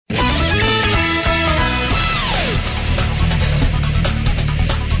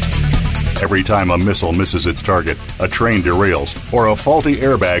Every time a missile misses its target, a train derails, or a faulty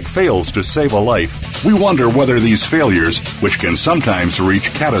airbag fails to save a life, we wonder whether these failures, which can sometimes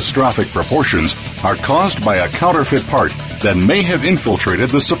reach catastrophic proportions, are caused by a counterfeit part that may have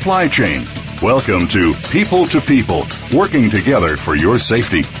infiltrated the supply chain. Welcome to People, working together for your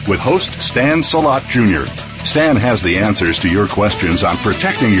safety with host Stan Salat Jr. Stan has the answers to your questions on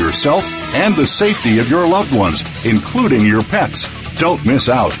protecting yourself and the safety of your loved ones, including your pets. Don't miss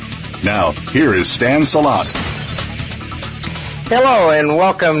out. Now, here is Stan Salat. Hello, and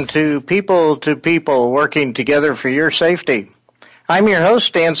welcome to People, working together for your safety. I'm your host,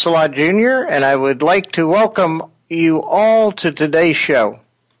 Stan Salat Jr., and I would like to welcome you all to today's show.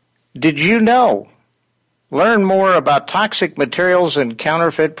 Did you know? Learn more about toxic materials and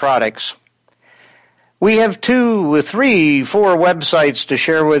counterfeit products. We have 4 websites to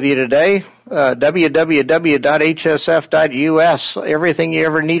share with you today. www.hsf.us, everything you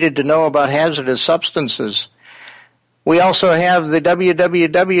ever needed to know about hazardous substances. We also have the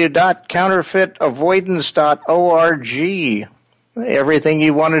www.counterfeitavoidance.org, everything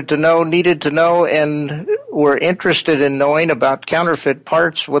you wanted to know, needed to know, and were interested in knowing about counterfeit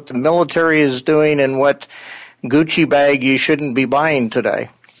parts, what the military is doing, and what Gucci bag you shouldn't be buying today.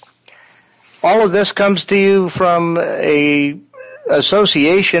 All of this comes to you from a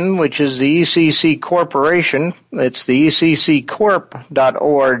association, which is the ECC Corporation. It's the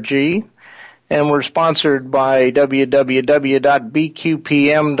ECCcorp.org, and we're sponsored by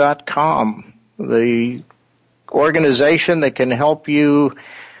www.bqpm.com, the organization that can help you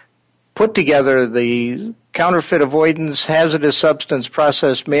put together the counterfeit avoidance, hazardous substance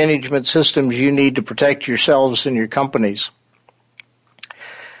process management systems you need to protect yourselves and your companies.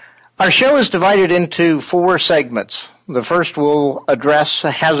 Our show is divided into 4 segments. The first will address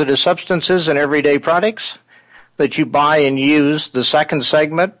hazardous substances and everyday products that you buy and use. The second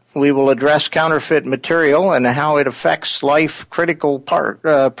segment, we will address counterfeit material and how it affects life-critical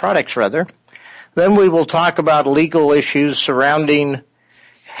products. Then we will talk about legal issues surrounding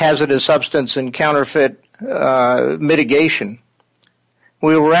hazardous substance and counterfeit mitigation.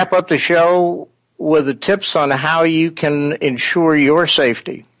 We will wrap up the show with the tips on how you can ensure your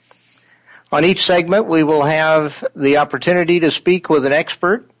safety. On each segment, we will have the opportunity to speak with an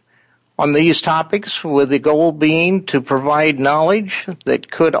expert on these topics, with the goal being to provide knowledge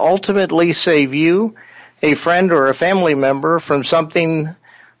that could ultimately save you, a friend, or a family member from something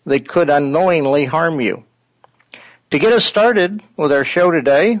that could unknowingly harm you. To get us started with our show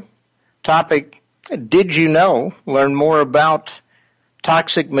today, topic, Did You Know? Learn more about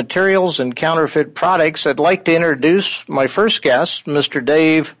toxic materials and counterfeit products. I'd like to introduce my first guest, Mr.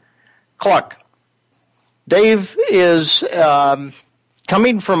 Dave Cluck. Dave is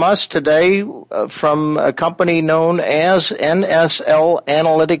coming from us today from a company known as NSL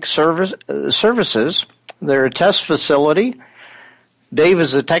Analytic Services. They're a test facility. Dave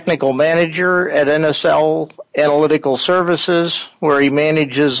is the technical manager at NSL Analytical Services, where he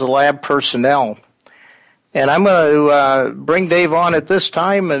manages the lab personnel. And I'm going to bring Dave on at this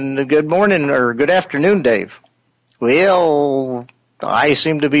time. And good morning or good afternoon, Dave. Well, I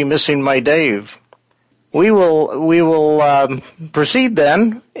seem to be missing my Dave. We will proceed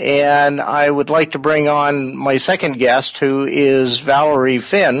then, and I would like to bring on my second guest, who is Valerie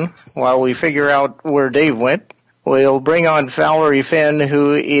Finn, while we figure out where Dave went. We'll bring on Valerie Finn,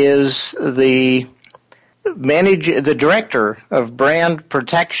 who is the director of brand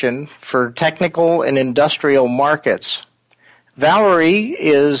protection for technical and industrial markets. Valerie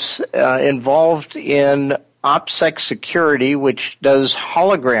is involved in OPSEC security, which does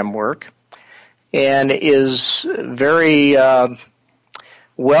hologram work, and is very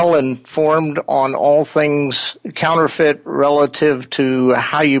well informed on all things counterfeit relative to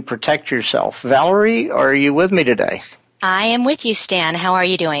how you protect yourself. Valerie, are you with me today? I am with you, Stan. How are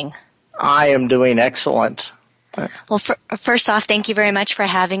you doing? I am doing excellent. Well, first off, thank you very much for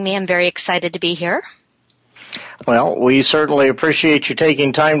having me. I'm very excited to be here. Well, we certainly appreciate you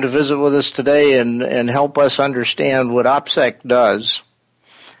taking time to visit with us today and help us understand what OPSEC does.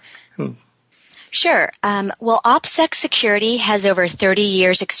 Sure. Well, OPSEC Security has over 30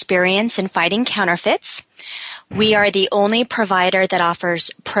 years' experience in fighting counterfeits. We are the only provider that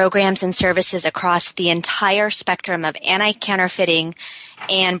offers programs and services across the entire spectrum of anti-counterfeiting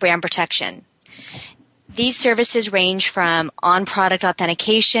and brand protection. These services range from on-product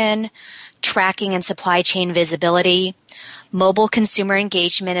authentication, tracking and supply chain visibility, mobile consumer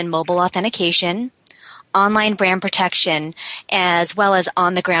engagement and mobile authentication, online brand protection, as well as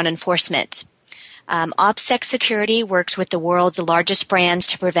on-the-ground enforcement. OPSEC Security works with the world's largest brands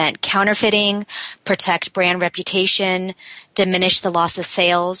to prevent counterfeiting, protect brand reputation, diminish the loss of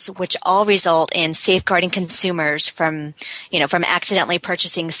sales, which all result in safeguarding consumers from accidentally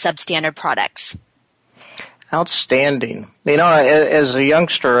purchasing substandard products. Outstanding. As a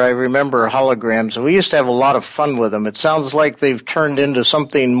youngster, I remember holograms. We used to have a lot of fun with them. It sounds like they've turned into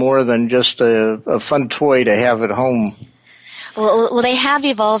something more than just a fun toy to have at home. Well, they have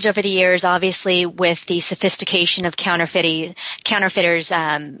evolved over the years, obviously, with the sophistication of counterfeiters,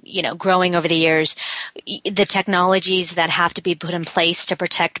 growing over the years. The technologies that have to be put in place to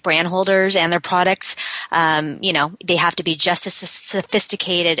protect brand holders and their products, they have to be just as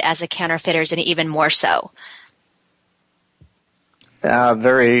sophisticated as the counterfeiters, and even more so.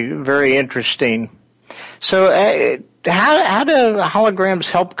 Very, very interesting. So, how do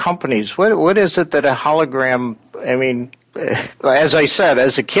holograms help companies? What is it that a hologram? As I said,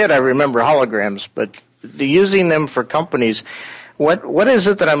 as a kid, I remember holograms, but using them for companies, what is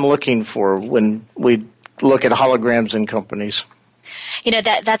it that I'm looking for when we look at holograms in companies?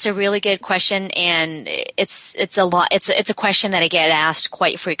 That's a really good question, and it's a question that I get asked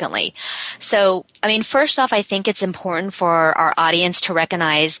quite frequently. So, first off, I think it's important for our audience to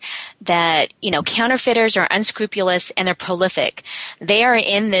recognize that, counterfeiters are unscrupulous and they're prolific. They are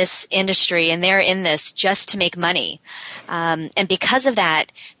in this industry and they're in this just to make money. And because of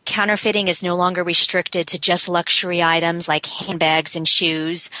that, counterfeiting is no longer restricted to just luxury items like handbags and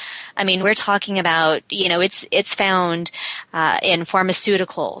shoes. We're talking about, it's found in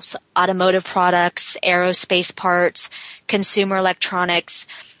pharmaceuticals, automotive products, aerospace parts, consumer electronics,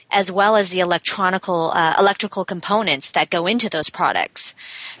 as well as the electrical components that go into those products.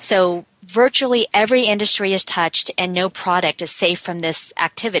 So virtually every industry is touched, and no product is safe from this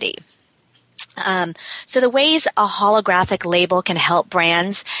activity. So the ways a holographic label can help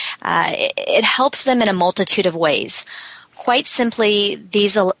brands, it helps them in a multitude of ways. Quite simply,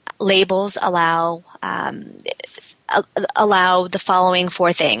 these labels allow the following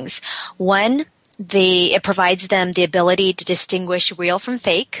four things. One, it provides them the ability to distinguish real from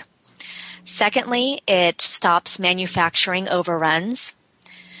fake. Secondly, it stops manufacturing overruns.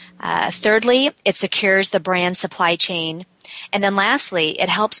 Thirdly, it secures the brand supply chain. And then lastly, it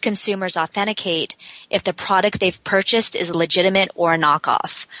helps consumers authenticate if the product they've purchased is legitimate or a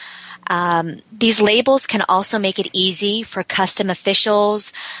knockoff. These labels can also make it easy for custom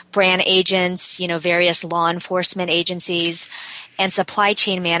officials, brand agents, various law enforcement agencies, and supply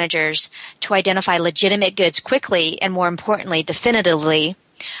chain managers to identify legitimate goods quickly and, more importantly, definitively,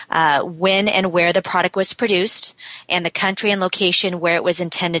 when and where the product was produced and the country and location where it was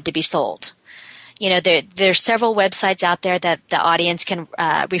intended to be sold. There's several websites out there that the audience can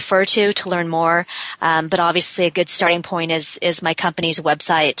refer to learn more, but obviously a good starting point is my company's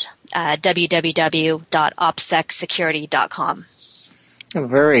website, www.opsecsecurity.com.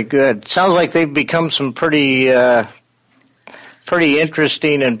 Very good. Sounds like they've become some pretty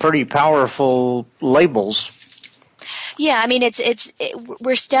interesting and pretty powerful labels. Yeah,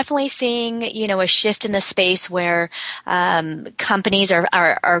 we're definitely seeing, a shift in the space where companies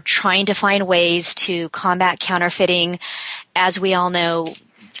are trying to find ways to combat counterfeiting. As we all know,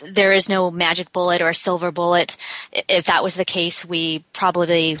 there is no magic bullet or a silver bullet. If that was the case, we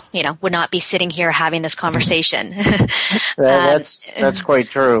probably, would not be sitting here having this conversation. That's quite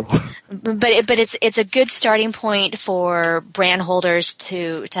true. But it's a good starting point for brand holders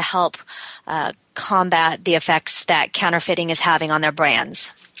to help combat the effects that counterfeiting is having on their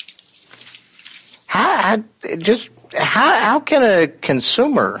brands. How can a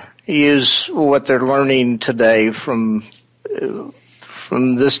consumer use what they're learning today from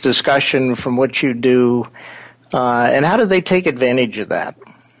this discussion, from what you do, and how do they take advantage of that?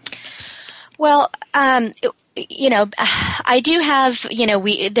 Well, I do have,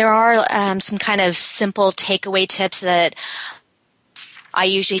 there are some kind of simple takeaway tips that I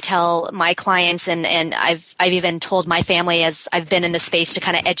usually tell my clients, and I've even told my family as I've been in the space to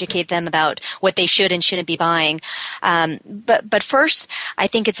kind of educate them about what they should and shouldn't be buying. But first, I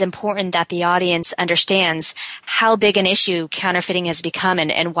think it's important that the audience understands how big an issue counterfeiting has become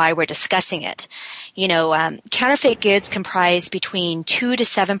and why we're discussing it. Counterfeit goods comprise between 2 to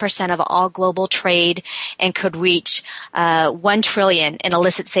 7% of all global trade and could reach $1 trillion in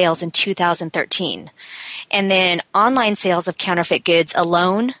illicit sales in 2013. And then online sales of counterfeit goods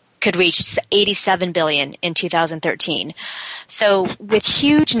alone could reach $87 billion in 2013. So with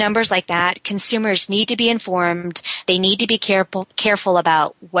huge numbers like that, consumers need to be informed. They need to be careful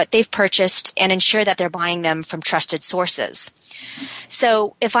about what they've purchased and ensure that they're buying them from trusted sources.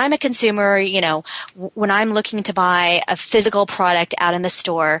 So if I'm a consumer, when I'm looking to buy a physical product out in the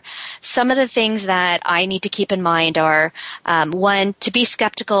store, some of the things that I need to keep in mind are, one, to be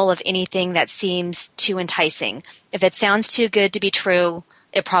skeptical of anything that seems too enticing. If it sounds too good to be true,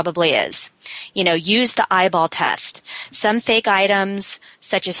 it probably is. Use the eyeball test. Some fake items,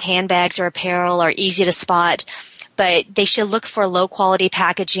 such as handbags or apparel, are easy to spot, but they should look for low-quality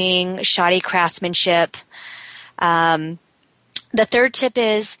packaging, shoddy craftsmanship. The third tip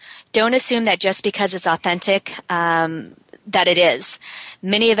is don't assume that just because it's authentic, that it is.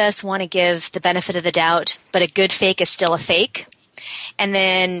 Many of us want to give the benefit of the doubt, but a good fake is still a fake. And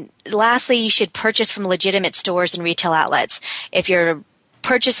then lastly, you should purchase from legitimate stores and retail outlets. If you're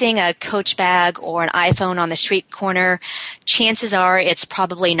purchasing a Coach bag or an iPhone on the street corner, chances are it's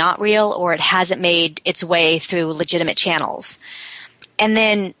probably not real or it hasn't made its way through legitimate channels. And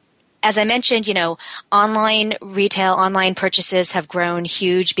then, as I mentioned, online retail, online purchases have grown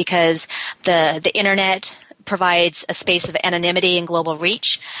huge because the internet provides a space of anonymity and global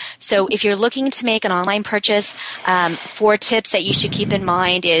reach. So if you're looking to make an online purchase, 4 tips that you should keep in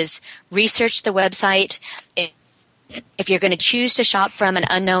mind is research the website. If you're going to choose to shop from an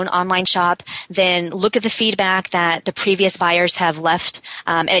unknown online shop, then look at the feedback that the previous buyers have left,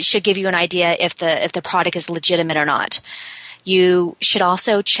 and it should give you an idea if the product is legitimate or not. You should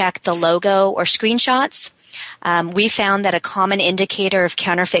also check the logo or screenshots. We found that a common indicator of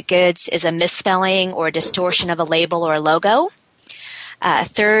counterfeit goods is a misspelling or a distortion of a label or a logo.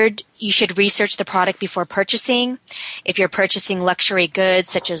 Third, you should research the product before purchasing. If you're purchasing luxury goods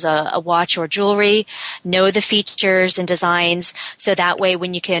such as a watch or jewelry, know the features and designs so that way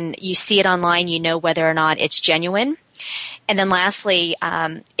when you see it online, you know whether or not it's genuine. And then lastly,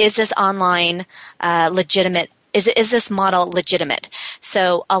 is this online legitimate? Is this model legitimate?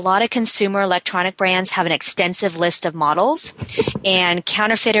 So a lot of consumer electronic brands have an extensive list of models, and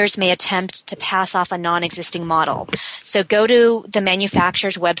counterfeiters may attempt to pass off a non-existing model. So go to the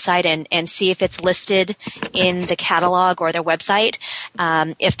manufacturer's website and see if it's listed in the catalog or their website.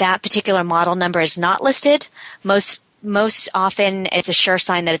 If that particular model number is not listed, most often it's a sure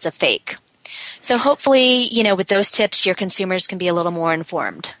sign that it's a fake. So hopefully, with those tips, your consumers can be a little more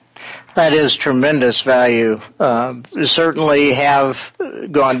informed. That is tremendous value. Certainly have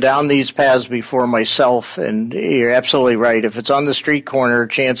gone down these paths before myself, and you're absolutely right. If it's on the street corner,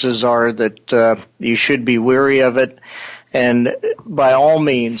 chances are that you should be wary of it. And by all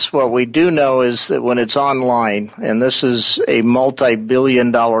means, what we do know is that when it's online, and this is a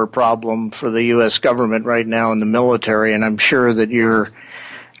multi-billion-dollar problem for the U.S. government right now in the military, and I'm sure that you're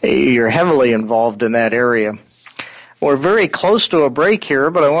heavily involved in that area. We're very close to a break here,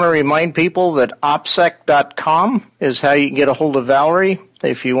 but I want to remind people that opsec.com is how you can get a hold of Valerie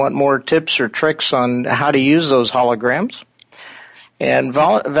if you want more tips or tricks on how to use those holograms. And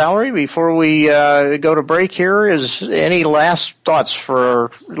Valerie, before we go to break here, is any last thoughts for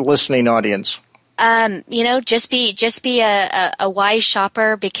our listening audience? Just be a wise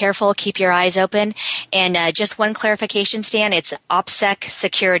shopper. Be careful. Keep your eyes open. And just one clarification, Stan, it's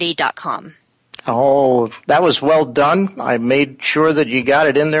opsecsecurity.com. Oh, that was well done. I made sure that you got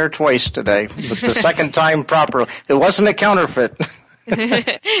it in there twice today, but the second time properly. It wasn't a counterfeit.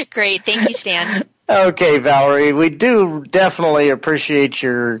 Great. Thank you, Stan. Okay, Valerie, we do definitely appreciate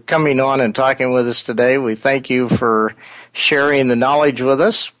your coming on and talking with us today. We thank you for sharing the knowledge with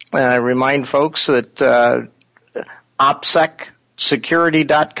us. I remind folks that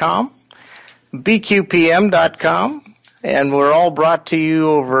opsecsecurity.com, bqpm.com, and we're all brought to you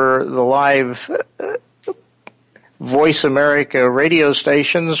over the live Voice America radio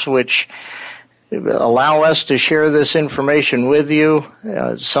stations, which allow us to share this information with you,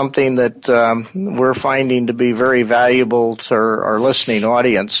 something that we're finding to be very valuable to our listening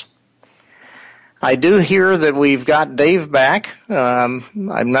audience. I do hear that we've got Dave back.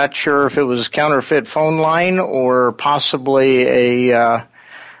 I'm not sure if it was counterfeit phone line or possibly a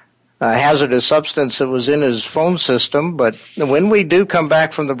hazardous substance that was in his phone system. But when we do come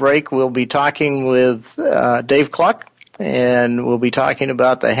back from the break, we'll be talking with Dave Cluck, and we'll be talking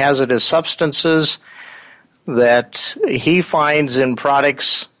about the hazardous substances that he finds in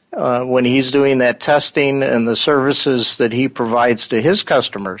products when he's doing that testing and the services that he provides to his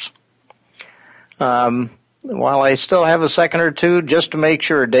customers. While I still have a second or two, just to make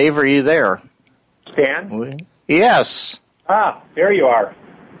sure, Dave, are you there? Stan? Yes. There you are.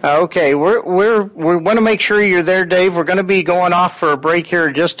 Okay, we want to make sure you're there, Dave. We're going to be going off for a break here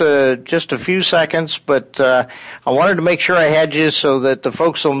in just a few seconds, but I wanted to make sure I had you so that the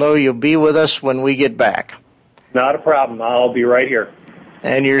folks will know you'll be with us when we get back. Not a problem. I'll be right here.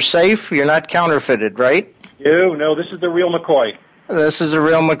 And you're safe? You're not counterfeited, right? No, this is the real McCoy. This is the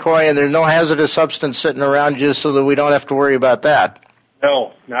real McCoy, and there's no hazardous substance sitting around just so that we don't have to worry about that.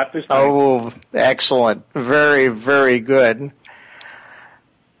 No, not this time. Oh, excellent. Very, very good.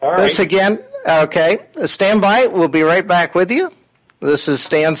 All right. This again, okay. Stand by. We'll be right back with you. This is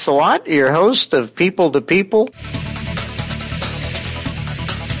Stan Salat, your host of People to People.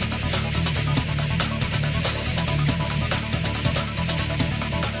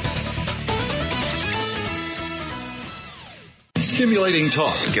 Stimulating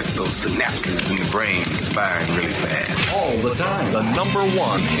talk gets those synapses in the brain firing really fast. All the time. The number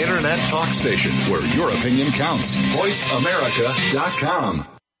one internet talk station where your opinion counts. VoiceAmerica.com.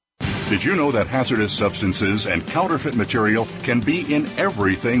 Did you know that hazardous substances and counterfeit material can be in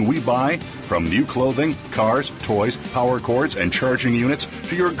everything we buy? From new clothing, cars, toys, power cords, and charging units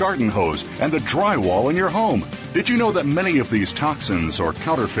to your garden hose and the drywall in your home. Did you know that many of these toxins or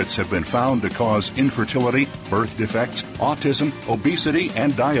counterfeits have been found to cause infertility, birth defects, autism, obesity,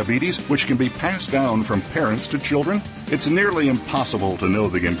 and diabetes, which can be passed down from parents to children? It's nearly impossible to know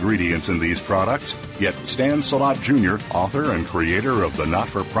the ingredients in these products, yet Stan Salat Jr., author and creator of the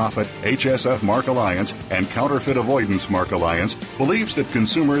not-for-profit HSF Mark Alliance and Counterfeit Avoidance Mark Alliance, believes that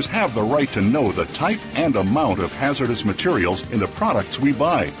consumers have the right to know the type and amount of hazardous materials in the products we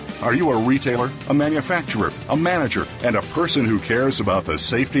buy. Are you a retailer, a manufacturer, a manager, and a person who cares about the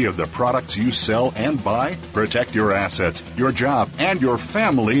safety of the products you sell and buy? Protect your assets, your job, and your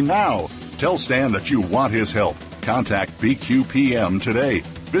family now. Tell Stan that you want his help. Contact BQPM today.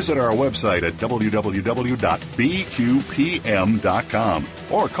 Visit our website at www.bqpm.com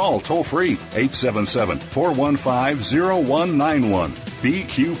or call toll-free 877-415-0191.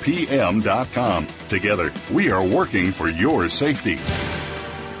 bqpm.com. Together, we are working for your safety.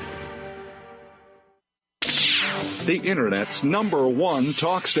 The Internet's number one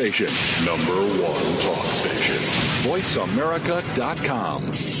talk station. Number one talk station.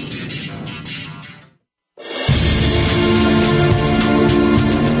 VoiceAmerica.com.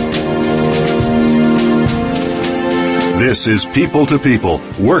 This is People to People,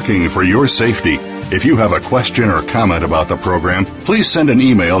 working for your safety. If you have a question or comment about the program, please send an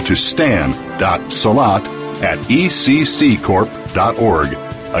email to stan.salat@ecccorp.org.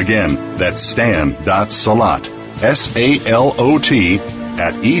 Again, that's stan.salat, SALOT,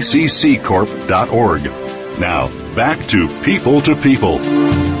 @ecccorp.org. Now, back to People.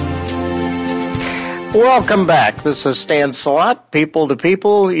 Welcome back. This is Stan Salat, People to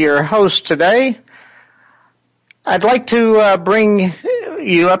People, your host today. I'd like to bring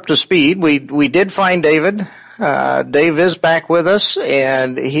you up to speed. We did find David. Dave is back with us,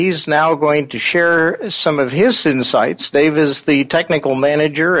 and he's now going to share some of his insights. Dave is the technical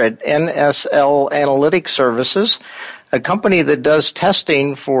manager at NSL Analytic Services, a company that does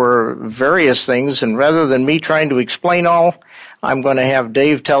testing for various things. And rather than me trying to explain all, I'm going to have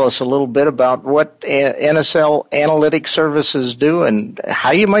Dave tell us a little bit about what NSL Analytic Services do and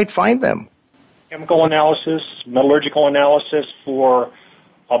how you might find them. Chemical analysis, metallurgical analysis for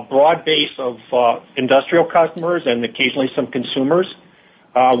a broad base of industrial customers and occasionally some consumers.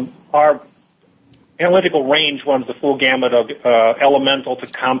 Our analytical range runs the full gamut of elemental to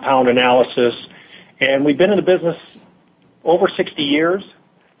compound analysis, and we've been in the business over 60 years,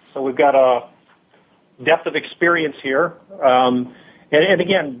 so we've got a depth of experience here. And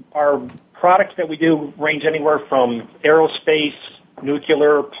again, our products that we do range anywhere from aerospace,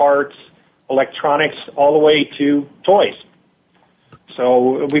 nuclear parts, electronics, all the way to toys.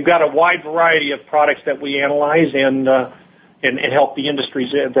 So we've got a wide variety of products that we analyze and help the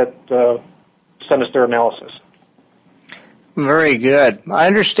industries that send us their analysis. Very good. I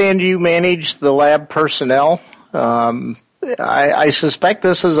understand you manage the lab personnel. I suspect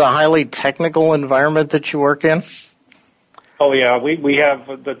this is a highly technical environment that you work in. Oh yeah, we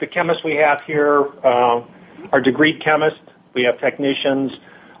have the chemists we have here are degreed chemists. We have technicians.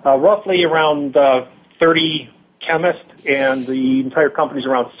 Roughly around 30 chemists, and the entire company's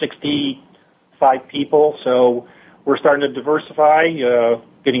around 65 people. So we're starting to diversify,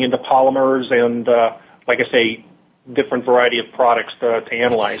 getting into polymers and, like I say, different variety of products to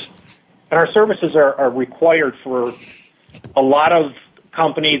analyze. And our services are required for a lot of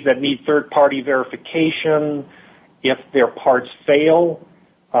companies that need third-party verification if their parts fail.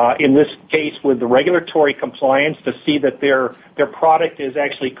 In this case, with the regulatory compliance, to see that their product is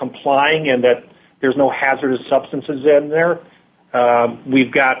actually complying and that there's no hazardous substances in there. We've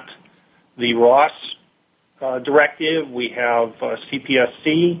got the ROS directive. We have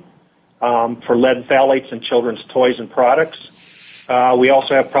CPSC for lead phthalates in children's toys and products. We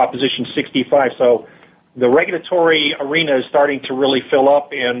also have Proposition 65. So the regulatory arena is starting to really fill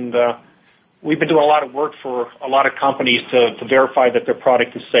up, and we've been doing a lot of work for a lot of companies to verify that their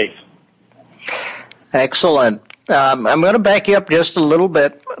product is safe. Excellent. I'm going to back you up just a little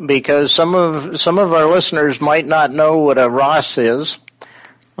bit because some of our listeners might not know what a ROS is.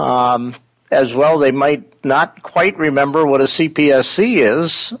 As well, they might not quite remember what a CPSC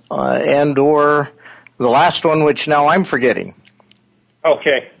is, and or the last one, which now I'm forgetting.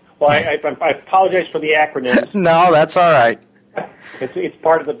 Okay. Well, I apologize for the acronyms. No, that's all right. It's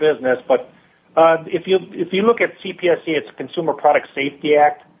part of the business, but if you look at CPSC, it's Consumer Product Safety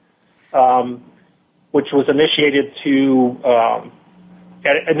Act, which was initiated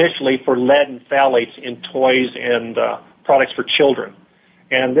initially for lead and phthalates in toys and products for children.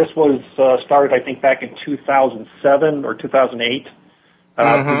 And this was started, I think, back in 2007 or 2008.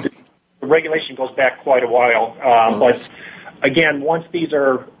 The regulation goes back quite a while. But, again, once these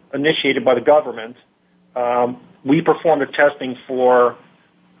are initiated by the government, we perform the testing for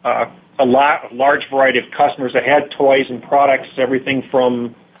a large variety of customers that had toys and products, everything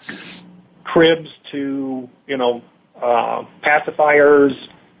from cribs to, pacifiers,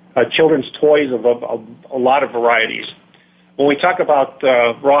 children's toys of a lot of varieties. When we talk about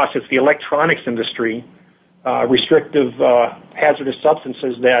ROS, it's the electronics industry, restrictive hazardous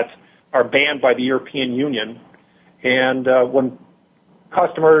substances that are banned by the European Union. And when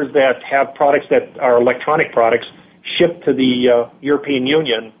customers that have products that are electronic products ship to the European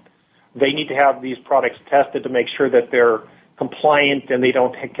Union, they need to have these products tested to make sure that they're compliant and they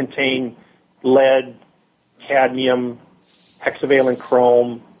don't contain lead, cadmium, hexavalent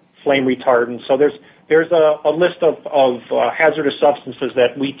chrome, flame retardant. So there's a list of hazardous substances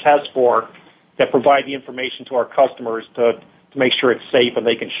that we test for that provide the information to our customers to make sure it's safe and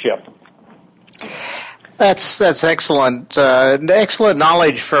they can ship. That's excellent. Excellent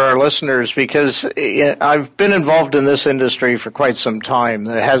knowledge for our listeners because I've been involved in this industry for quite some time,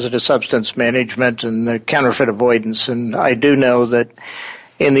 the hazardous substance management and the counterfeit avoidance, and I do know that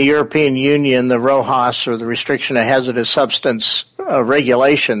in the European Union, the RoHS, or the Restriction of Hazardous Substance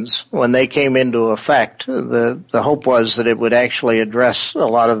regulations, when they came into effect, the hope was that it would actually address a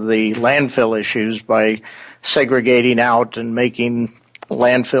lot of the landfill issues by segregating out and making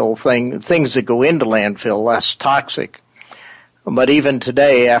landfill things that go into landfill less toxic. But even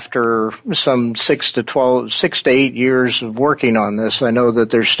today, after some 6 to 8 years of working on this, I know that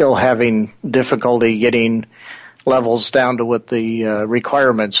they're still having difficulty getting levels down to what the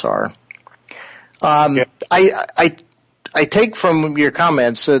requirements are. I take from your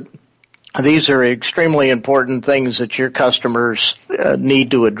comments that these are extremely important things that your customers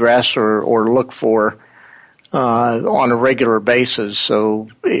need to address or look for on a regular basis. So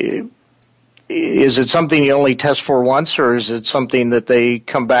is it something you only test for once, or is it something that they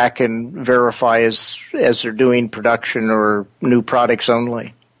come back and verify as they're doing production or new products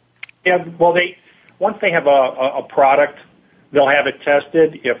only? Yeah, well, once they have a product, they'll have it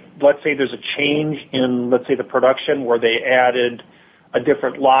tested. If, let's say, there's a change in, let's say, the production where they added a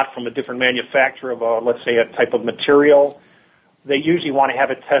different lot from a different manufacturer of, let's say, a type of material, they usually want to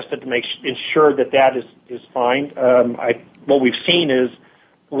have it tested to ensure that is fine. What we've seen is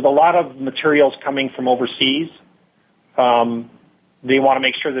with a lot of materials coming from overseas, they want to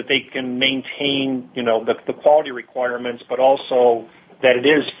make sure that they can maintain, the quality requirements, but also that it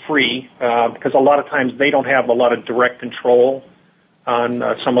is free, because a lot of times they don't have a lot of direct control on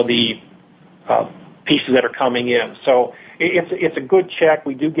some of the pieces that are coming in. So it's a good check.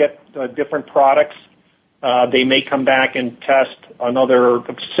 We do get different products. They may come back and test another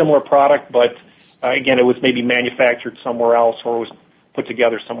similar product, but again, it was maybe manufactured somewhere else or was put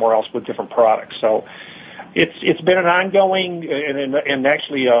together somewhere else with different products. So it's been an ongoing and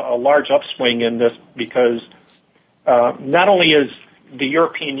actually a large upswing in this because not only is the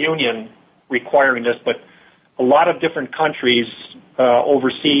European Union requiring this, but a lot of different countries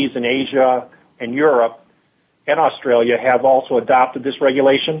overseas in Asia and Europe and Australia have also adopted this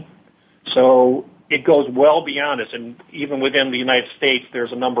regulation. So it goes well beyond this, and even within the United States,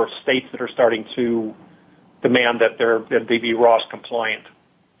 there's a number of states that are starting to demand that they be ROS compliant.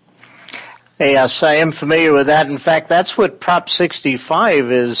 Yes, I am familiar with that. In fact, that's what Prop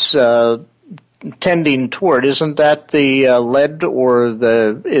 65 is tending toward. Isn't that the lead, or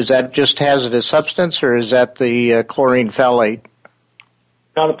is that just hazardous substance, or is that the chlorine phthalate?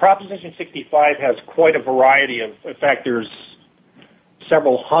 Now, the Proposition 65 has quite a variety of, in fact, there's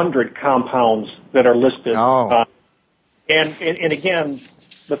several hundred compounds that are listed. Oh. And again,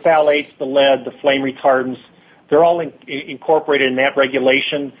 the phthalates, the lead, the flame retardants, they're all incorporated in that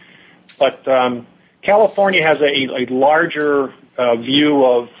regulation. But California has a larger view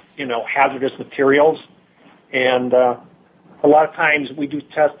of, hazardous materials. And a lot of times we do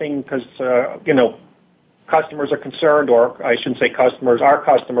testing because, customers are concerned, or I shouldn't say customers, our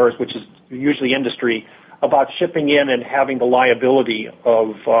customers, which is usually industry, about shipping in and having the liability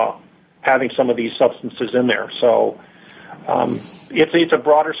of having some of these substances in there. So it's a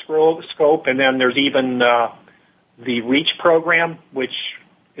broader scope, and then there's even the REACH program, which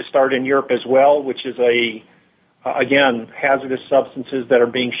is started in Europe as well, which is again, hazardous substances that are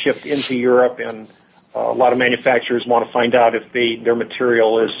being shipped into Europe, and a lot of manufacturers want to find out if their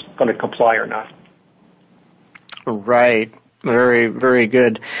material is going to comply or not. Right. Very, very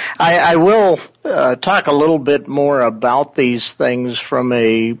good. I will talk a little bit more about these things from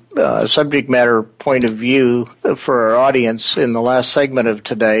a subject matter point of view for our audience in the last segment of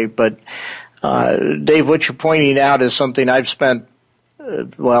today. But, Dave, what you're pointing out is something I've spent,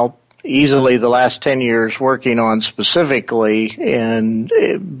 easily the last 10 years working on specifically, and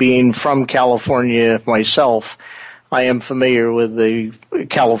being from California myself, I am familiar with the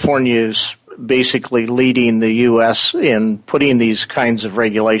California's basically leading the U.S. in putting these kinds of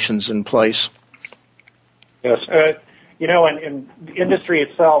regulations in place. Yes. And the industry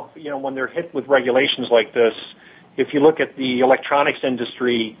itself, when they're hit with regulations like this, if you look at the electronics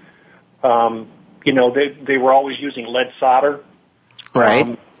industry, they were always using lead solder.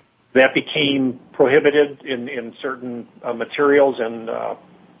 Right. That became prohibited in certain materials and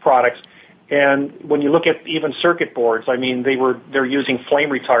products. And when you look at even circuit boards, they're using flame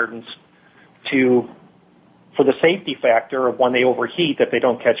retardants for the safety factor of when they overheat that they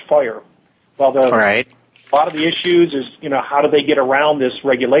don't catch fire. Well, right. A lot of the issues is, how do they get around this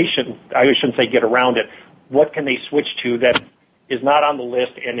regulation? I shouldn't say get around it. What can they switch to that is not on the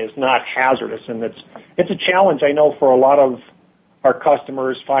list and is not hazardous? And it's a challenge, I know, for a lot of our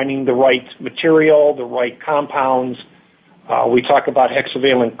customers, finding the right material, the right compounds. We talk about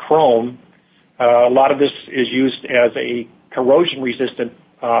hexavalent chrome. A lot of this is used as a corrosion-resistant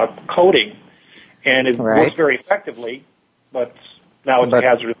coating, and it works very effectively, but now it's a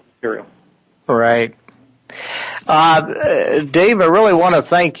hazardous material. Right. Dave, I really want to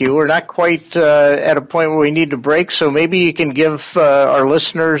thank you. We're not quite at a point where we need to break, so maybe you can give our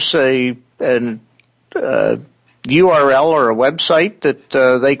listeners an URL or a website that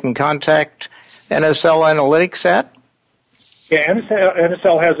they can contact NSL Analytics at? Yeah,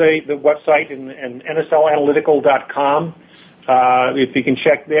 NSL has the website and nsLanalytical.com. If you can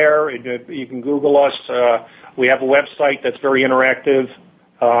check there, you can Google us. We have a website that's very interactive.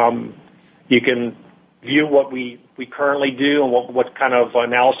 You can view what we currently do and what kind of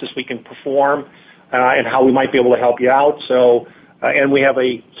analysis we can perform and how we might be able to help you out. So, and we have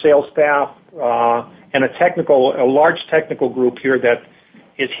a sales staff and a large technical group here that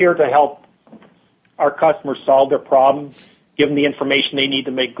is here to help our customers solve their problem, give them the information they need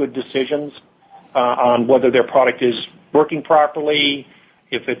to make good decisions on whether their product is working properly.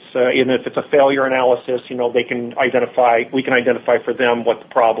 If it's a failure analysis, we can identify for them what the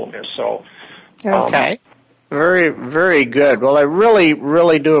problem is. So, okay, very, very good. Well, I really,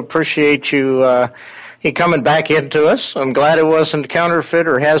 really do appreciate you coming back into us. I'm glad it wasn't counterfeit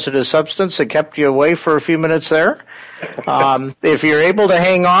or hazardous substance that kept you away for a few minutes there. If you're able to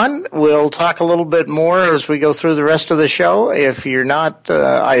hang on, we'll talk a little bit more as we go through the rest of the show. If you're not,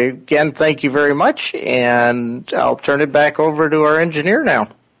 I again thank you very much, and I'll turn it back over to our engineer now.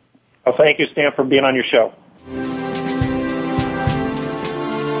 Well, thank you, Stan, for being on your show.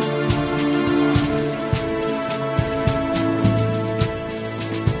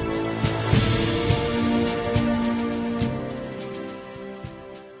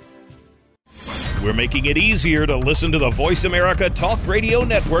 We're making it easier to listen to the Voice America Talk Radio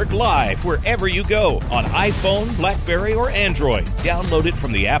Network live wherever you go on iPhone, BlackBerry, or Android. Download it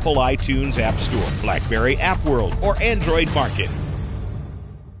from the Apple iTunes App Store, BlackBerry App World, or Android Market.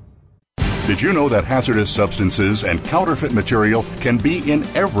 Did you know that hazardous substances and counterfeit material can be in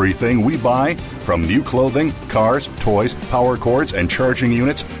everything we buy? From new clothing, cars, toys, power cords, and charging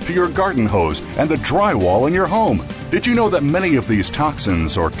units to your garden hose and the drywall in your home. Did you know that many of these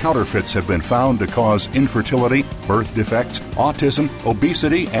toxins or counterfeits have been found to cause infertility, birth defects, autism,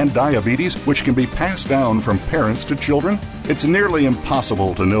 obesity, and diabetes, which can be passed down from parents to children? It's nearly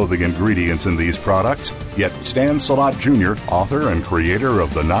impossible to know the ingredients in these products, yet Stan Salat Jr., author and creator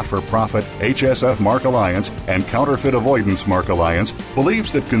of the not-for-profit HSF Mark Alliance and Counterfeit Avoidance Mark Alliance,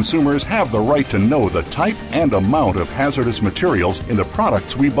 believes that consumers have the right to know the type and amount of hazardous materials in the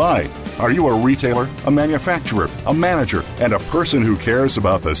products we buy. Are you a retailer, a manufacturer, a manager, and a person who cares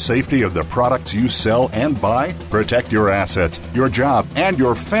about the safety of the products you sell and buy? Protect your assets, your job, and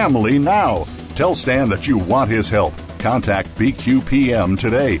your family now. Tell Stan that you want his help. Contact BQPM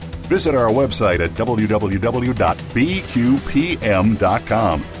today. Visit our website at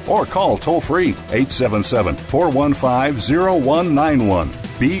www.bqpm.com or call toll-free 877-415-0191.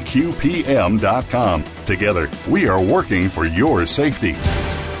 bqpm.com. Together, we are working for your safety.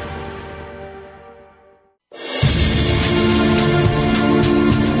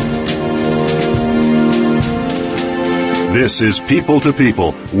 This is People to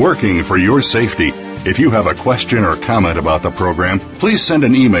People, working for your safety. If you have a question or comment about the program, please send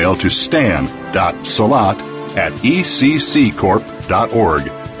an email to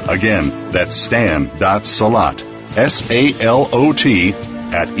stan.salat@ecccorp.org. Again, that's stan.salat, S-A-L-O-T,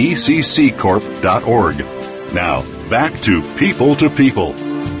 @ecccorp.org. Now, back to People.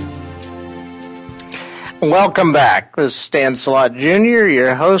 Welcome back. This is Stan Salat Jr.,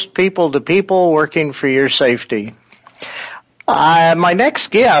 your host, People to People, working for your safety. My next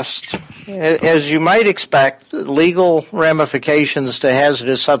guest, as you might expect, legal ramifications to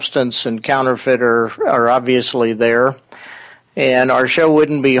hazardous substance and counterfeit are obviously there. And our show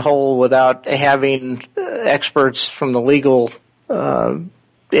wouldn't be whole without having experts from the legal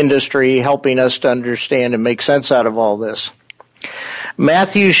industry helping us to understand and make sense out of all this.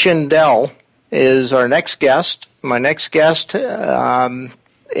 Matthew Schindel is our next guest. My next guest, and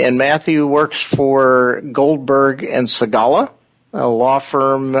Matthew works for Goldberg and Segalla, a law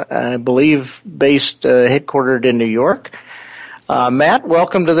firm, I believe, based headquartered in New York. Matt,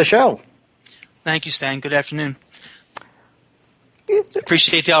 welcome to the show. Thank you, Stan. Good afternoon.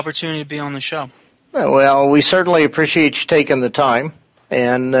 Appreciate the opportunity to be on the show. Well, we certainly appreciate you taking the time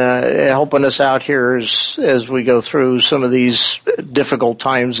and helping us out here as we go through some of these difficult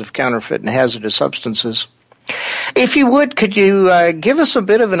times of counterfeit and hazardous substances. If you would, could you give us a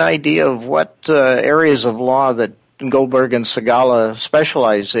bit of an idea of what areas of law that Goldberg and Segalla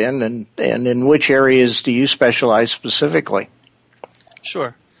specialize in, and in which areas do you specialize specifically?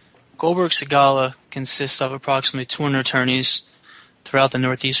 Sure. Goldberg Segalla consists of approximately 200 attorneys throughout the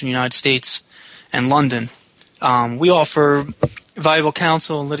northeastern United States and London. We offer valuable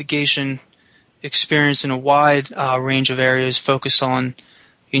counsel and litigation experience in a wide range of areas focused on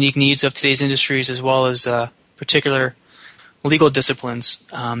unique needs of today's industries as well as particular legal disciplines.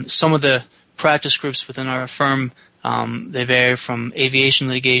 Some of the practice groups within our firm, they vary from aviation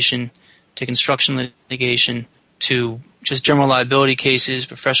litigation to construction litigation to just general liability cases,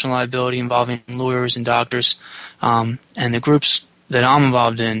 professional liability involving lawyers and doctors. And the groups that I'm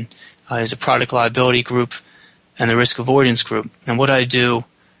involved in is a product liability group and the risk avoidance group. And what I do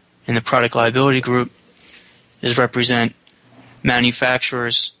in the product liability group is represent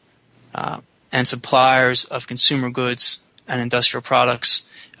manufacturers and suppliers of consumer goods and industrial products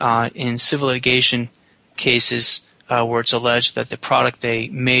in civil litigation cases where it's alleged that the product they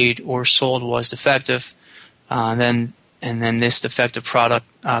made or sold was defective, and then this defective product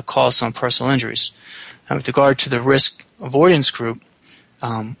caused some personal injuries. And with regard to the risk avoidance group,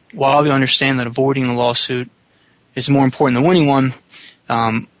 while we understand that avoiding a lawsuit is more important than winning one,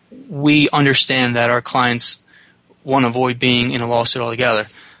 we understand that our clients want to avoid being in a lawsuit altogether.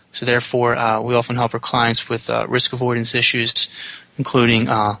 So therefore, we often help our clients with risk avoidance issues, including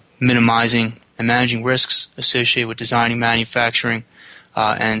minimizing and managing risks associated with designing, manufacturing,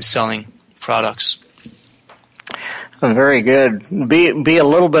 and selling products. Very good. Be a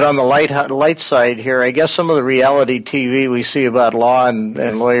little bit on the light side here. I guess some of the reality TV we see about law and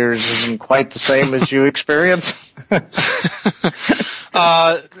lawyers isn't quite the same as you experience. No,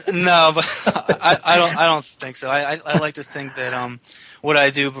 but I don't think so. I like to think that what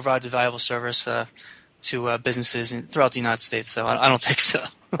I do provides a valuable service to businesses throughout the United States. So I don't think so.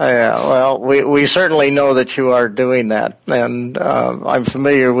 Yeah, well, we certainly know that you are doing that, and I'm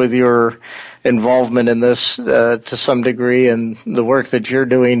familiar with your involvement in this to some degree, and the work that you're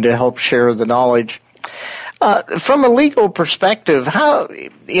doing to help share the knowledge. From a legal perspective, how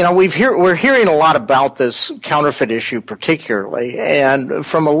we're hearing a lot about this counterfeit issue, particularly, and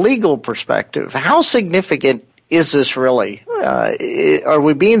from a legal perspective, how significant is this really? Are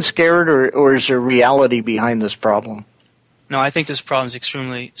we being scared, or is there reality behind this problem? No, I think this problem is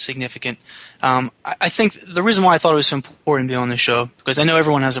extremely significant. I think the reason why I thought it was so important to be on this show, because I know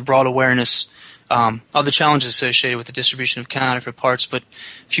everyone has a broad awareness of the challenges associated with the distribution of counterfeit parts, but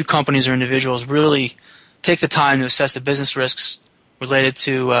few companies or individuals really take the time to assess the business risks related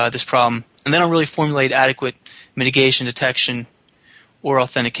to this problem, and they don't really formulate adequate mitigation, detection, or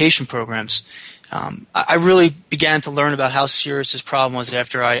authentication programs. I really began to learn about how serious this problem was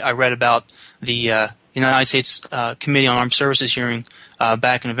after I read about the United States Committee on Armed Services hearing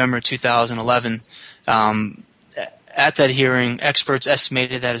back in November 2011. At that hearing, experts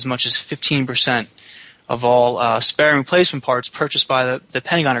estimated that as much as 15% of all spare and replacement parts purchased by the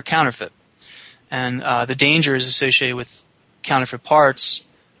Pentagon are counterfeit. And the dangers associated with counterfeit parts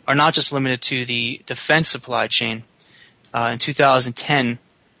are not just limited to the defense supply chain. In 2010,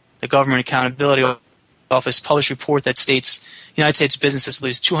 the Government Accountability Office published a report that states United States businesses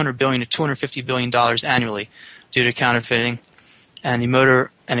lose $200 billion to $250 billion annually due to counterfeiting. And the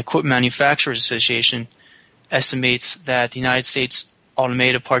Motor and Equipment Manufacturers Association estimates that the United States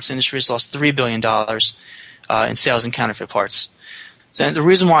automotive parts industry has lost $3 billion in sales in counterfeit parts. So the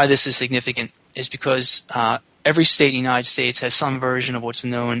reason why this is significant is because every state in the United States has some version of what's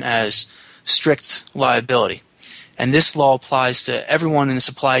known as strict liability. And this law applies to everyone in the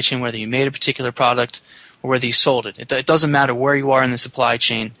supply chain, whether you made a particular product or whether you sold it. It doesn't matter where you are in the supply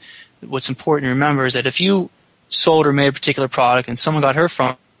chain. What's important to remember is that if you sold or made a particular product and someone got hurt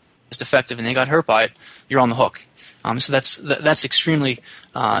from it, it's defective and they got hurt by it, you're on the hook. So that's extremely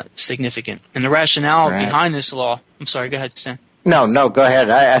significant. And the rationale behind this law, I'm sorry, go ahead, Stan. No, go ahead.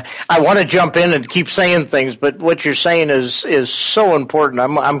 I want to jump in and keep saying things, but what you're saying is so important.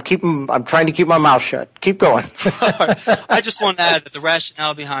 I'm trying to keep my mouth shut. Keep going. I just want to add that the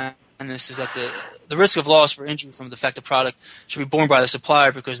rationale behind this is that the risk of loss for injury from a defective product should be borne by the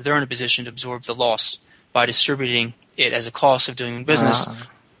supplier because they're in a position to absorb the loss by distributing it as a cost of doing business.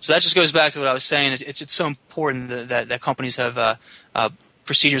 So that just goes back to what I was saying. It's so important that companies have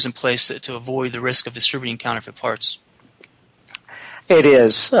procedures in place to avoid the risk of distributing counterfeit parts. It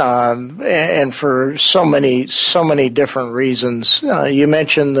is, and for so many different reasons. You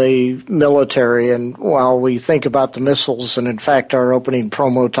mentioned the military, and while we think about the missiles, and in fact our opening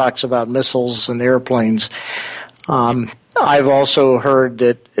promo talks about missiles and airplanes, I've also heard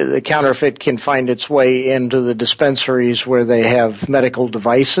that the counterfeit can find its way into the dispensaries where they have medical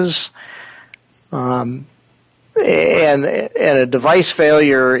devices. And a device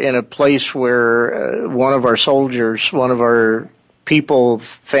failure in a place where one of our soldiers, one of our people,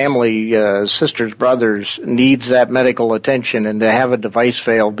 family, sisters, brothers, needs that medical attention, and to have a device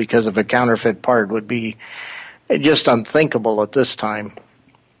fail because of a counterfeit part would be just unthinkable at this time.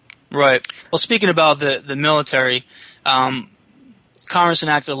 Right. Well, speaking about the military, Congress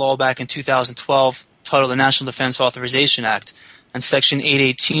enacted a law back in 2012 titled the National Defense Authorization Act, and Section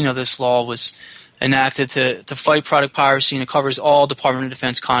 818 of this law was enacted to fight product piracy, and it covers all Department of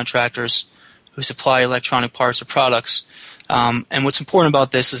Defense contractors who supply electronic parts or products. And what's important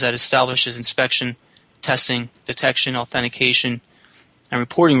about this is that it establishes inspection, testing, detection, authentication, and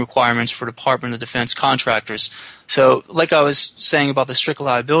reporting requirements for Department of Defense contractors. So, like I was saying about the strict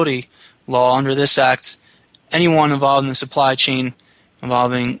liability law, under this act, anyone involved in the supply chain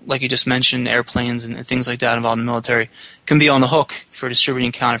involving, like you just mentioned, airplanes and things like that involved in the military can be on the hook for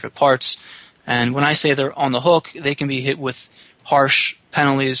distributing counterfeit parts. And when I say they're on the hook, they can be hit with harsh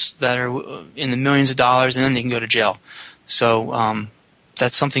penalties that are in the millions of dollars, and then they can go to jail. So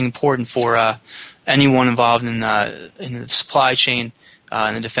that's something important for anyone involved in the supply chain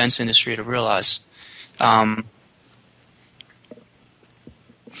in the defense industry to realize. And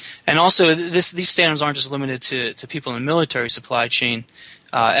also, these standards aren't just limited to people in the military supply chain.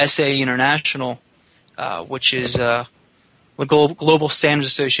 SAE International, which is the Global Standards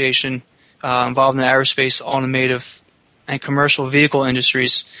Association involved in the aerospace, automotive, and commercial vehicle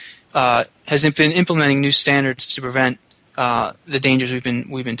industries, has been implementing new standards to prevent the dangers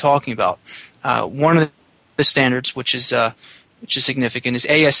we've been talking about. One of the standards, which is significant, is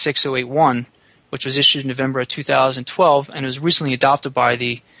AS 6081, which was issued in November of 2012 and was recently adopted by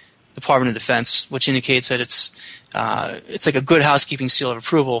the Department of Defense, which indicates that it's like a good housekeeping seal of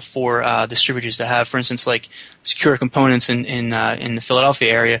approval for distributors to have. For instance, like Secure Components in the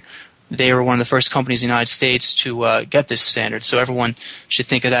Philadelphia area, they were one of the first companies in the United States to get this standard. So everyone should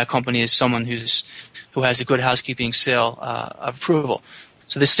think of that company as someone who has a good housekeeping seal of approval.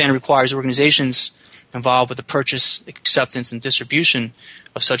 So this standard requires organizations involved with the purchase, acceptance, and distribution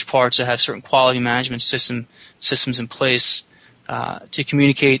of such parts to have certain quality management systems in place to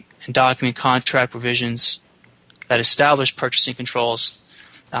communicate and document contract provisions that establish purchasing controls,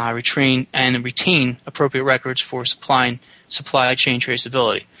 retain appropriate records for supply chain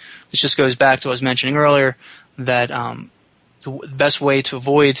traceability. This just goes back to what I was mentioning earlier, that the best way to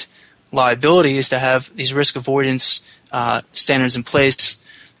avoid liability is to have these risk avoidance standards in place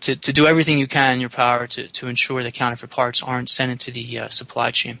to do everything you can in your power to ensure that counterfeit parts aren't sent into the supply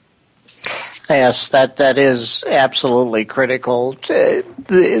chain. Yes, that is absolutely critical.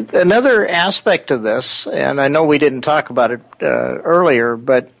 Another aspect of this, and I know we didn't talk about it earlier,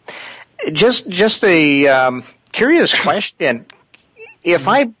 but just a curious question. If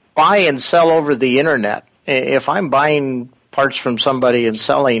I buy and sell over the internet, if I'm buying parts from somebody and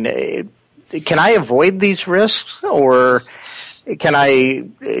selling, can I avoid these risks, or can I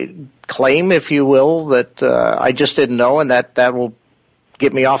claim, if you will, that I just didn't know, and that will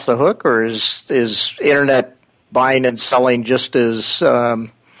get me off the hook? Or is internet buying and selling just as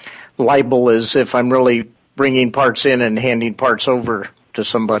liable as if I'm really bringing parts in and handing parts over to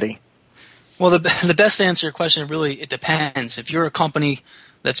somebody? Well, the best to answer your question, really, it depends. If you're a company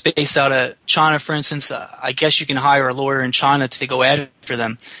that's based out of China, for instance, I guess you can hire a lawyer in China to go after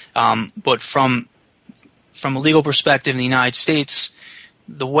them. But from a legal perspective in the United States,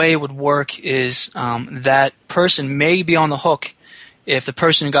 the way it would work is that person may be on the hook if the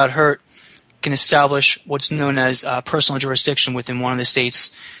person who got hurt can establish what's known as personal jurisdiction within one of the states,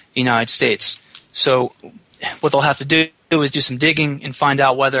 the United States. So what they'll have to do is do some digging and find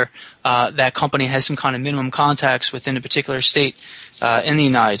out whether that company has some kind of minimum contacts within a particular state in the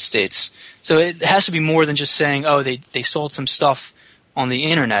United States. So it has to be more than just saying, oh, they sold some stuff on the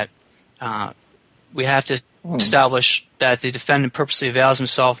internet. We have to establish that the defendant purposely avails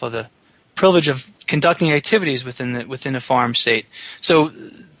himself of the privilege of conducting activities within a foreign state. So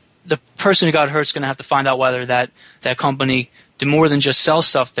the person who got hurt is going to have to find out whether that company did more than just sell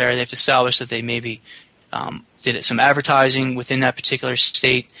stuff there. They have to establish that they maybe did some advertising within that particular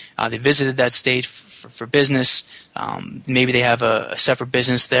state. They visited that state for business. Maybe they have a separate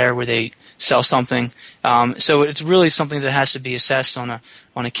business there where they sell something. So it's really something that has to be assessed on a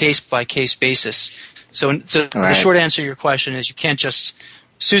case-by-case basis. So the short answer to your question is you can't just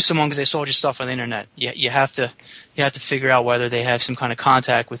sue someone because they sold your stuff on the internet. You have to figure out whether they have some kind of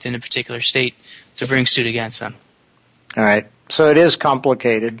contact within a particular state to bring suit against them. All right. So it is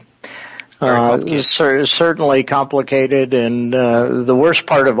complicated. Certainly complicated, and the worst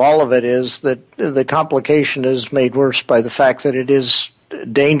part of all of it is that the complication is made worse by the fact that it is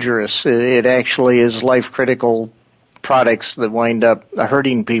dangerous. It actually is life-critical products that wind up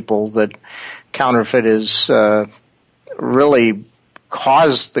hurting people. That counterfeit is really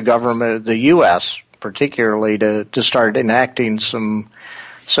caused the government, the U.S. particularly, to start enacting some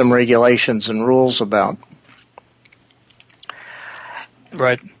regulations and rules about.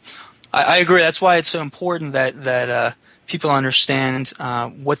 Right. I agree. That's why it's so important that people understand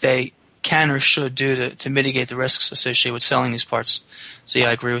what they can or should do to mitigate the risks associated with selling these parts. So, yeah,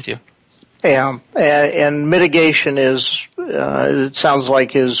 I agree with you. Yeah, and mitigation is, it sounds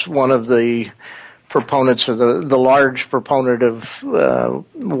like, is one of the proponents, or the large proponent of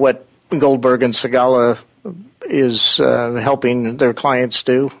what Goldberg and Segala is helping their clients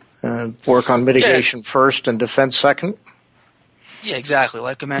do, work on mitigation first and defense second. Yeah, exactly.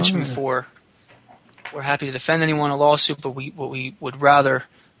 Like I mentioned before, we're happy to defend anyone in a lawsuit, but we would rather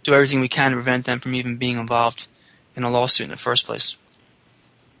do everything we can to prevent them from even being involved in a lawsuit in the first place.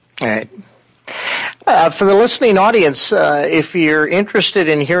 All right. For the listening audience, if you're interested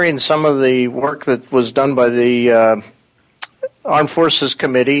in hearing some of the work that was done by the Armed Forces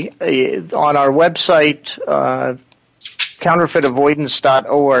Committee, on our website,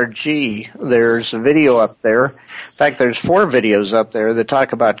 counterfeitavoidance.org, there's a video up there. In fact, there's 4 videos up there that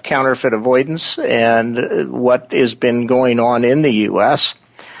talk about counterfeit avoidance and what has been going on in the U.S.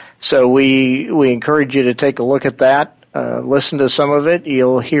 So we encourage you to take a look at that, listen to some of it.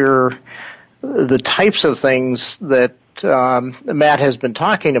 You'll hear the types of things that Matt has been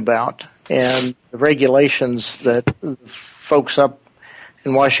talking about and the regulations that folks up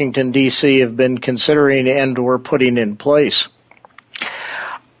in Washington, D.C. have been considering and or putting in place.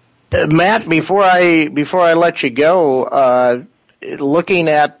 Matt, before I let you go, looking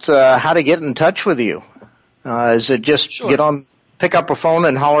at how to get in touch with you, is it just pick up a phone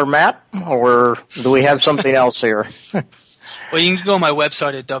and holler Matt, or do we have something else here? Well, you can go to my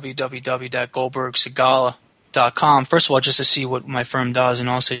website at www.goldbergsegala.com. First of all, just to see what my firm does, and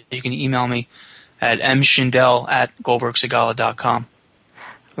also you can email me at mschindel@goldbergsegala.com.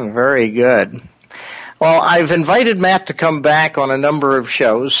 Very good. Well, I've invited Matt to come back on a number of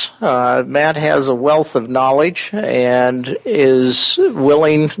shows. Matt has a wealth of knowledge and is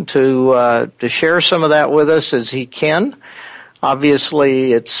willing to share some of that with us as he can.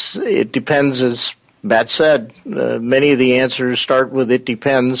 Obviously, it depends, as Matt said. Many of the answers start with "it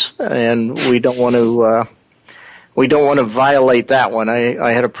depends," and we don't want to violate that one.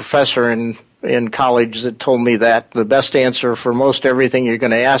 I had a professor in college that told me that the best answer for most everything you're going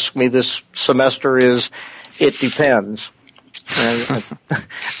to ask me this semester is, "it depends." And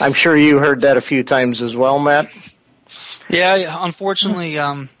I'm sure you heard that a few times as well, Matt. Yeah, unfortunately,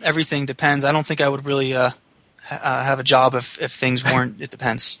 everything depends. I don't think I would really have a job if things weren't. It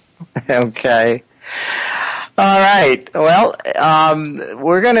depends. Okay. All right. Well,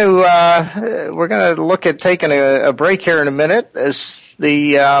 we're going to look at taking a break here in a minute. As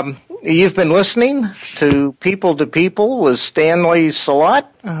the You've been listening to People with Stanley Salat.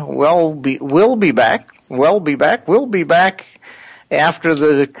 We'll be back after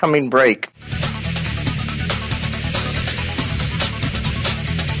the coming break.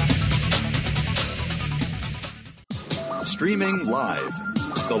 Streaming live,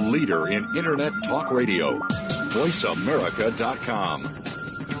 the leader in Internet talk radio, VoiceAmerica.com.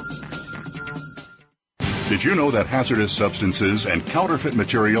 Did you know that hazardous substances and counterfeit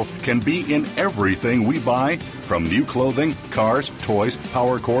material can be in everything we buy? From new clothing, cars, toys,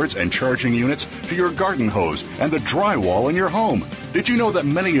 power cords, and charging units to your garden hose and the drywall in your home. Did you know that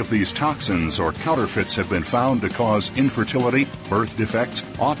many of these toxins or counterfeits have been found to cause infertility, birth defects,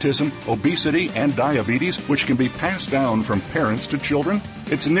 autism, obesity, and diabetes, which can be passed down from parents to children?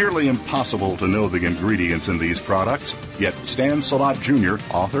 It's nearly impossible to know the ingredients in these products, yet Stan Salat Jr.,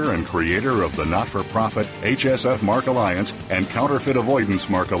 author and creator of the not-for-profit HSF Mark Alliance and Counterfeit Avoidance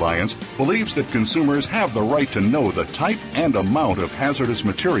Mark Alliance, believes that consumers have the right to know the type and amount of hazardous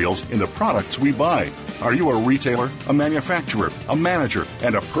materials in the products we buy. Are you a retailer, a manufacturer, a manager,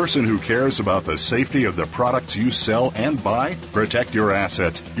 and a person who cares about the safety of the products you sell and buy? Protect your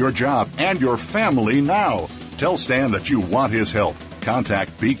assets, your job, and your family now. Tell Stan that you want his help.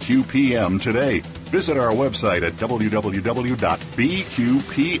 Contact BQPM today. Visit our website at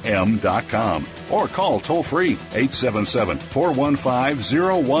www.bqpm.com or call toll-free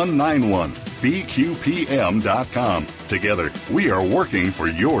 877-415-0191. bqpm.com. Together, we are working for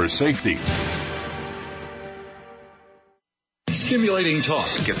your safety. Stimulating talk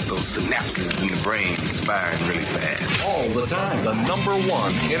Gets those synapses in the brain firing really fast. all the time. The number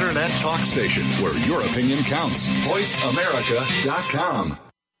one Internet talk station where your opinion counts. VoiceAmerica.com.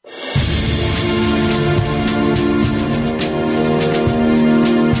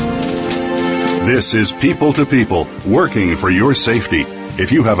 This is People to People, working for your safety.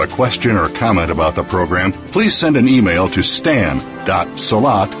 If you have a question or comment about the program, please send an email to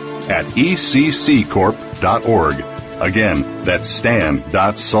stan.salat@ecccorp.org. Again, that's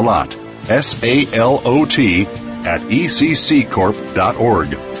stan.salat, SALOT,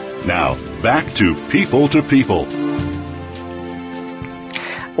 @ecccorp.org. Now, back to People,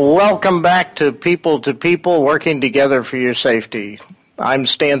 Welcome back to People, working together for your safety. I'm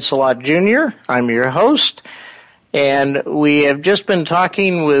Stan Salat Jr. I'm your host, and we have just been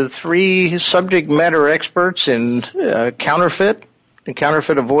talking with three subject matter experts in counterfeit and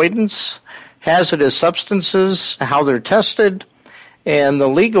counterfeit avoidance, hazardous substances, how they're tested, and the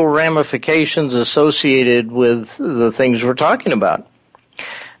legal ramifications associated with the things we're talking about.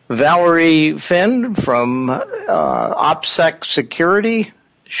 Valerie Finn from OPSEC Security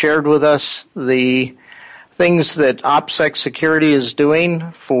shared with us the things that OPSEC Security is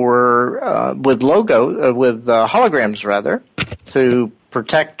doing for with holograms rather, to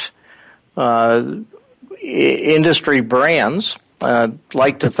protect industry brands. I'd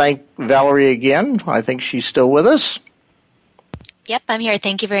like to thank Valerie again. I think she's still with us. Yep, I'm here.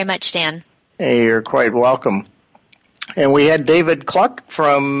 Thank you very much, Stan. Hey, you're quite welcome. And we had David Cluck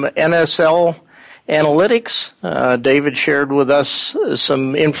from NSL Analytics. David shared with us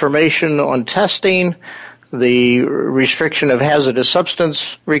some information on testing, the restriction of hazardous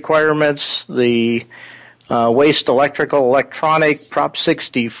substance requirements, the waste electronic, Prop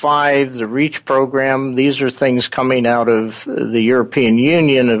 65, the REACH program. These are things coming out of the European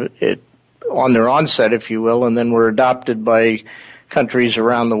Union on their onset, if you will, and then were adopted by countries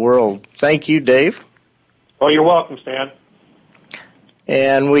around the world. Thank you, Dave. Oh, you're welcome, Stan.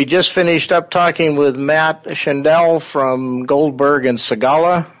 And we just finished up talking with Matt Schendel from Goldberg and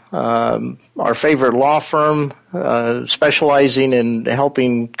Segala, our favorite law firm, specializing in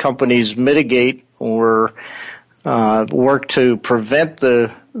helping companies mitigate or work to prevent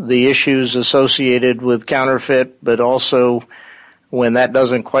the issues associated with counterfeit, but also when that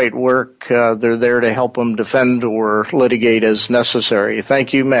doesn't quite work, they're there to help them defend or litigate as necessary.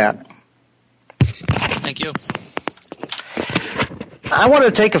 Thank you, Matt. Thank you. I want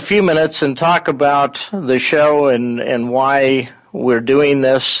to take a few minutes and talk about the show and why we're doing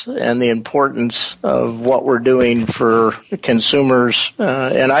this and the importance of what we're doing for consumers.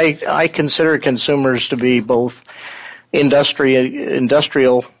 And I consider consumers to be both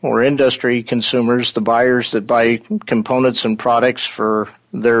industrial or industry consumers, the buyers that buy components and products for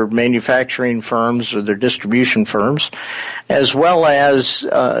their manufacturing firms or their distribution firms, as well as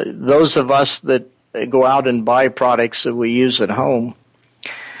those of us that go out and buy products that we use at home.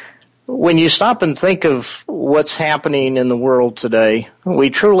 When you stop and think of what's happening in the world today, we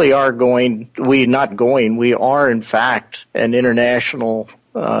truly are we are in fact an international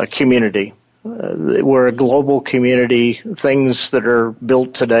community. We're a global community. Things that are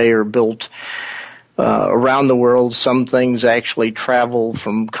built today are built around the world. Some things actually travel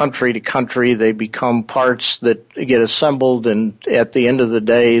from country to country. They become parts that get assembled, and at the end of the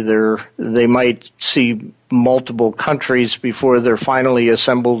day, they might see multiple countries before they're finally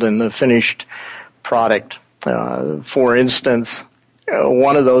assembled in the finished product. For instance,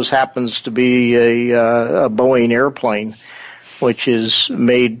 one of those happens to be a Boeing airplane, which is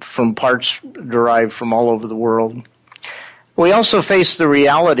made from parts derived from all over the world. We also face the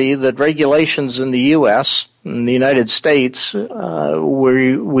reality that regulations in the U.S., in the United States,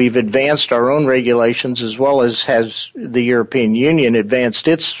 we've advanced our own regulations as well as has the European Union advanced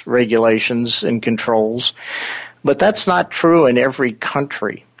its regulations and controls. But that's not true in every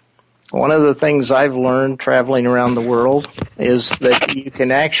country. One of the things I've learned traveling around the world is that you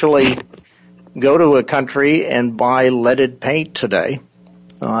can actually go to a country and buy leaded paint today.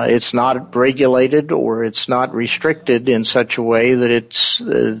 It's not regulated or it's not restricted in such a way that it's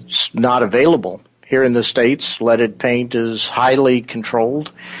not available. Here in the States, leaded paint is highly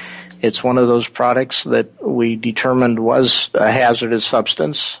controlled. It's one of those products that we determined was a hazardous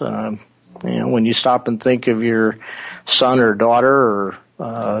substance. When you stop and think of your son or daughter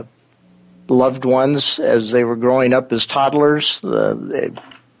or loved ones as they were growing up as toddlers, the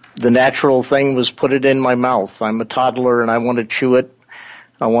natural thing was put it in my mouth. I'm a toddler and I want to chew it.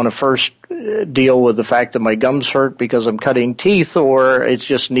 I want to first deal with the fact that my gums hurt because I'm cutting teeth, or it's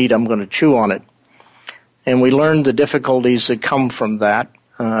just neat, I'm going to chew on it. And we learned the difficulties that come from that.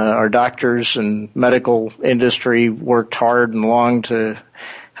 Our doctors and medical industry worked hard and long to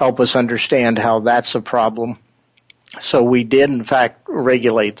help us understand how that's a problem. So we did, in fact,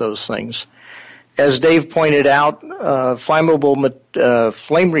 regulate those things. As Dave pointed out, flammable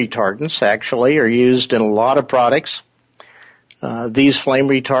flame retardants actually are used in a lot of products. These flame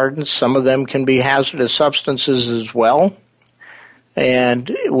retardants, some of them can be hazardous substances as well.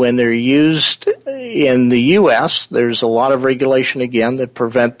 And when they're used in the U.S., there's a lot of regulation, again, that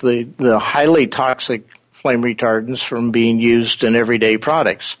prevent the highly toxic flame retardants from being used in everyday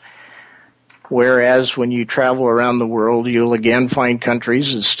products. Whereas when you travel around the world, you'll again find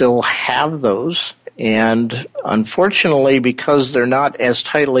countries that still have those. And unfortunately, because they're not as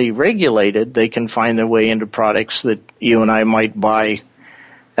tightly regulated, they can find their way into products that you and I might buy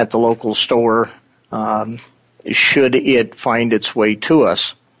at the local store, should it find its way to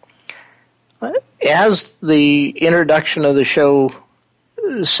us. As the introduction of the show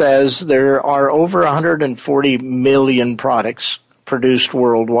says, there are over 140 million products produced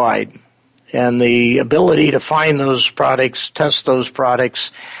worldwide. And the ability to find those products, test those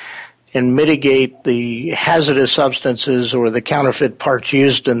products, and mitigate the hazardous substances or the counterfeit parts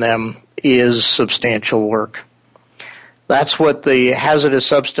used in them is substantial work. That's what the Hazardous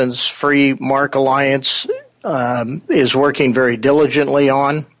Substance Free Mark Alliance is working very diligently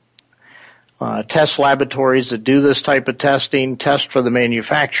on. Test laboratories that do this type of testing, test for the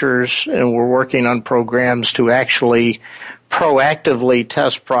manufacturers, and we're working on programs to actually proactively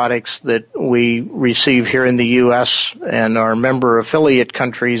test products that we receive here in the U.S. and our member affiliate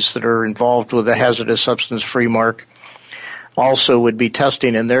countries that are involved with the Hazardous Substance Free Mark also would be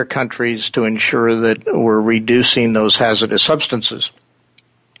testing in their countries to ensure that we're reducing those hazardous substances.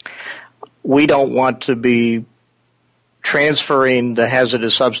 We don't want to be transferring the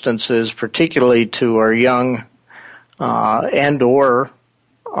hazardous substances, particularly to our young and or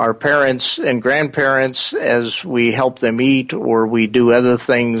our parents and grandparents as we help them eat or we do other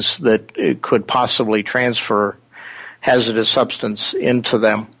things that could possibly transfer hazardous substance into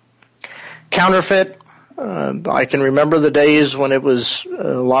them. Counterfeit, I can remember the days when it was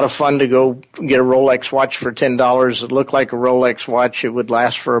a lot of fun to go get a Rolex watch for $10. It looked like a Rolex watch. It would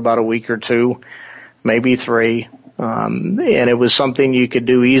last for about a week or two, maybe 3. And it was something you could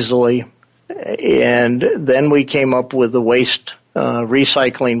do easily. And then we came up with the waste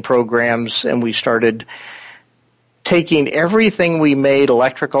recycling programs, and we started taking everything we made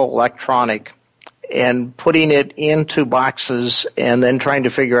electrical, electronic, and putting it into boxes and then trying to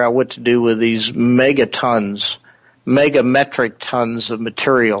figure out what to do with these megametric tons of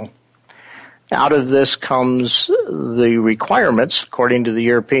material. Out of this comes the requirements, according to the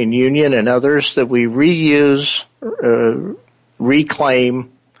European Union and others, that we reuse, reclaim,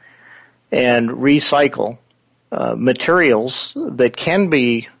 and recycle materials that can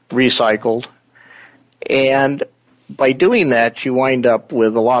be recycled. And by doing that, you wind up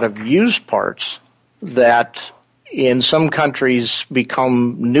with a lot of used parts that in some countries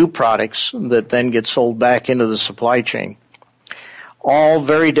become new products that then get sold back into the supply chain. All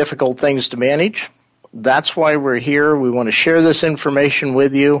very difficult things to manage. That's why we're here. We want to share this information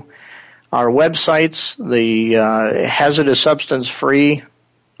with you. Our websites, the Hazardous Substance Free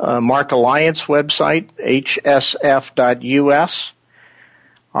Mark Alliance website, hsf.us.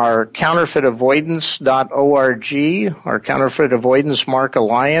 Our counterfeitavoidance.org, our Counterfeit Avoidance Mark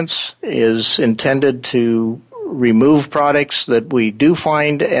Alliance, is intended to remove products that we do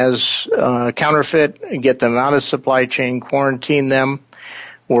find as counterfeit, get them out of supply chain, quarantine them.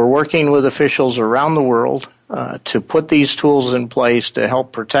 We're working with officials around the world to put these tools in place to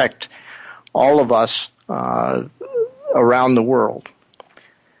help protect all of us around the world.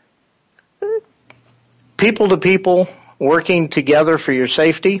 People to people, working together for your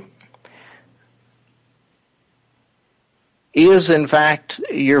safety is, in fact,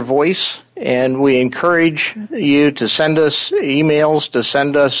 your voice, and we encourage you to send us emails, to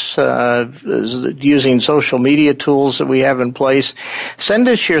send us, using social media tools that we have in place. Send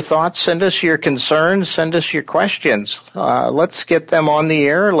us your thoughts, send us your concerns, send us your questions. Let's get them on the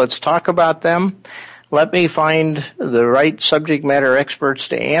air. Let's talk about them. Let me find the right subject matter experts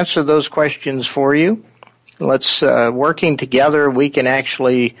to answer those questions for you. Let's, working together, we can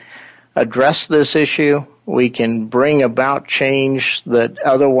actually address this issue. We can bring about change that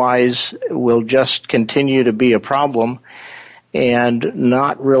otherwise will just continue to be a problem and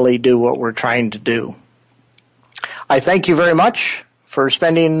not really do what we're trying to do. I thank you very much for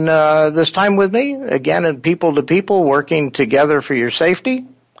spending this time with me, again, in People to People, working together for your safety.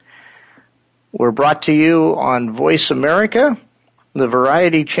 We're brought to you on Voice America, the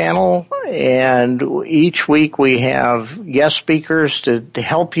Variety Channel, and each week we have guest speakers to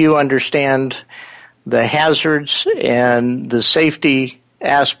help you understand the hazards and the safety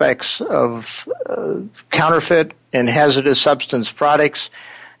aspects of counterfeit and hazardous substance products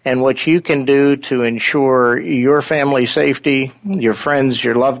and what you can do to ensure your family safety, your friends,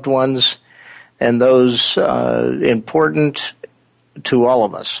 your loved ones, and those important to all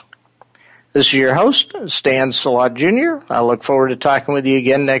of us. This is your host, Stan Salat Jr. I look forward to talking with you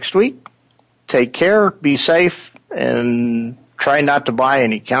again next week. Take care, be safe, and try not to buy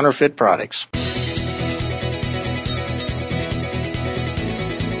any counterfeit products.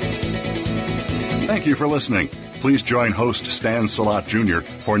 Thank you for listening. Please join host Stan Salat Jr.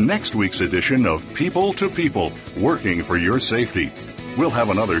 for next week's edition of People to People, working for your safety. We'll have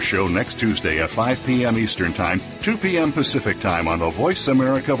another show next Tuesday at 5 p.m. Eastern Time, 2 p.m. Pacific Time on the Voice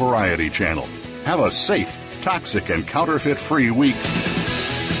America Variety Channel. Have a safe, toxic, and counterfeit-free week.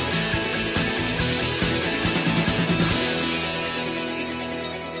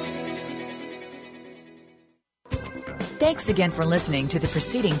 Thanks again for listening to the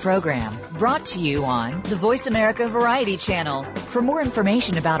preceding program, brought to you on the Voice America Variety Channel. For more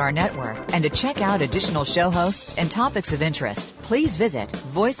information about our network and to check out additional show hosts and topics of interest, please visit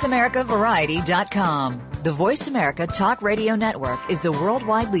voiceamericavariety.com. The Voice America Talk Radio Network is the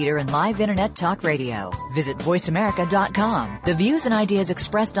worldwide leader in live Internet talk radio. Visit voiceamerica.com. The views and ideas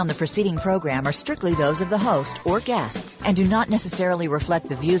expressed on the preceding program are strictly those of the host or guests and do not necessarily reflect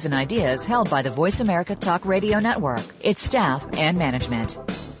the views and ideas held by the Voice America Talk Radio Network, its staff, and management.